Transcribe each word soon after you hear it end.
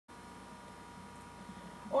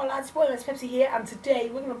Alright lads, Immensepepsi here, and today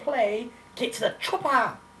we're going to play Get to the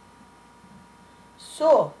Choppa!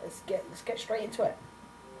 So, let's get straight into it.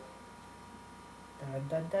 Dun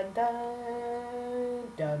dun dun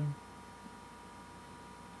dun dun.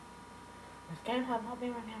 This game has not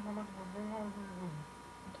been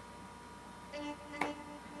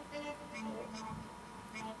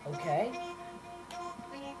okay.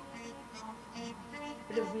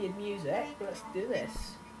 Bit of weird music, but let's do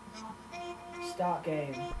this. Start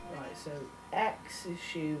game. Right, so X is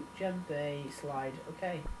shoot, jump A, slide.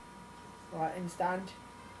 Okay. Right, and stand.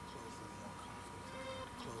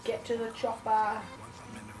 Get to the chopper.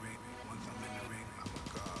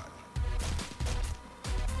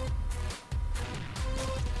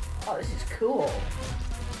 Oh, this is cool.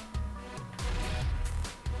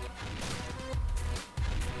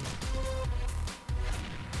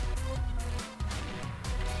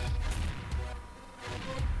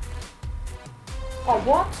 Oh,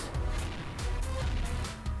 what?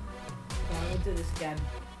 Oh, we'll do this again.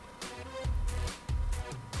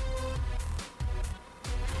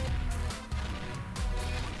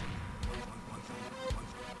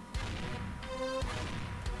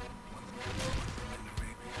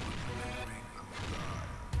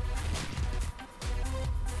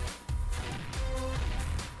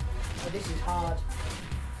 Oh, this is hard.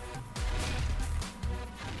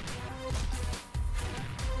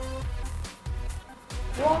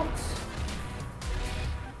 What?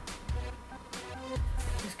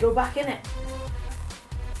 Let's go back in it.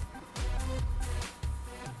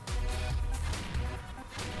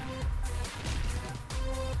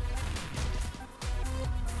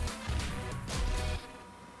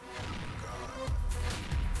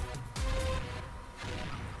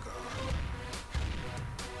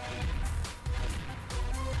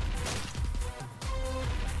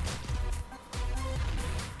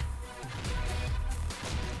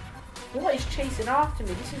 What is chasing after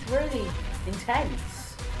me? This is really intense.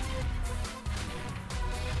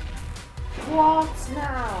 What?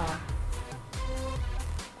 Nah.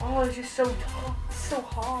 Oh, it's just so tough. It's so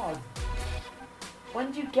hard.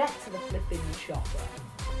 When do you get to the flipping chopper?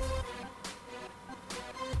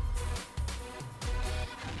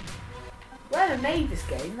 Whoever made this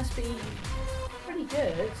game must be pretty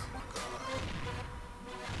good.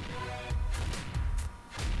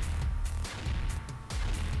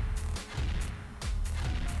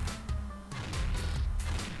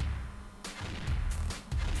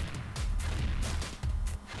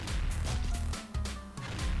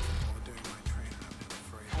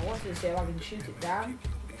 I wanted to see if I can shoot it down.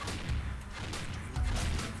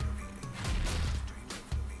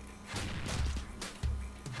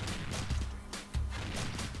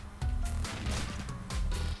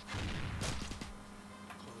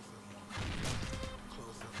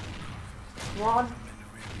 Come on.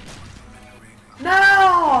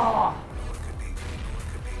 No!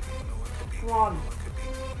 Come on.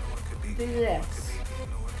 Do this.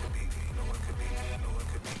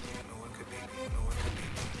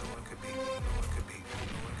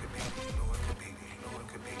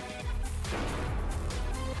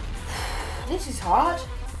 This is hard.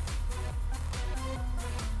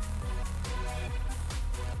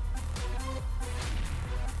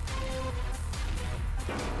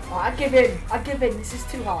 Oh, I give in. I give in. This is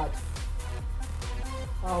too hard.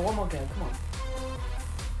 Oh, one more go. Come on.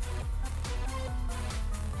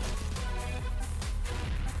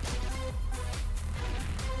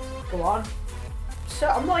 Go on. So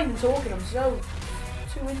I'm not even talking. I'm so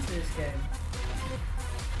too into this game.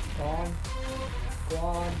 Go on. Go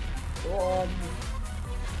on. Go on.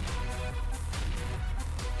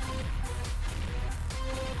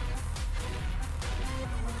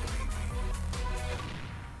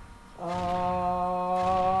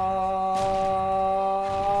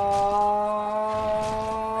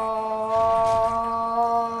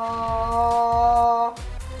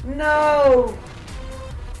 No!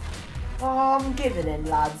 Oh, I'm giving in,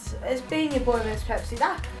 lads. It's been your boy Immensepepsi.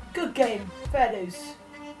 That good game, fair dues.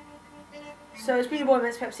 So it's been your boy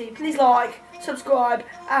Immensepepsi. Please like, subscribe,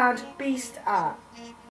 and beast out.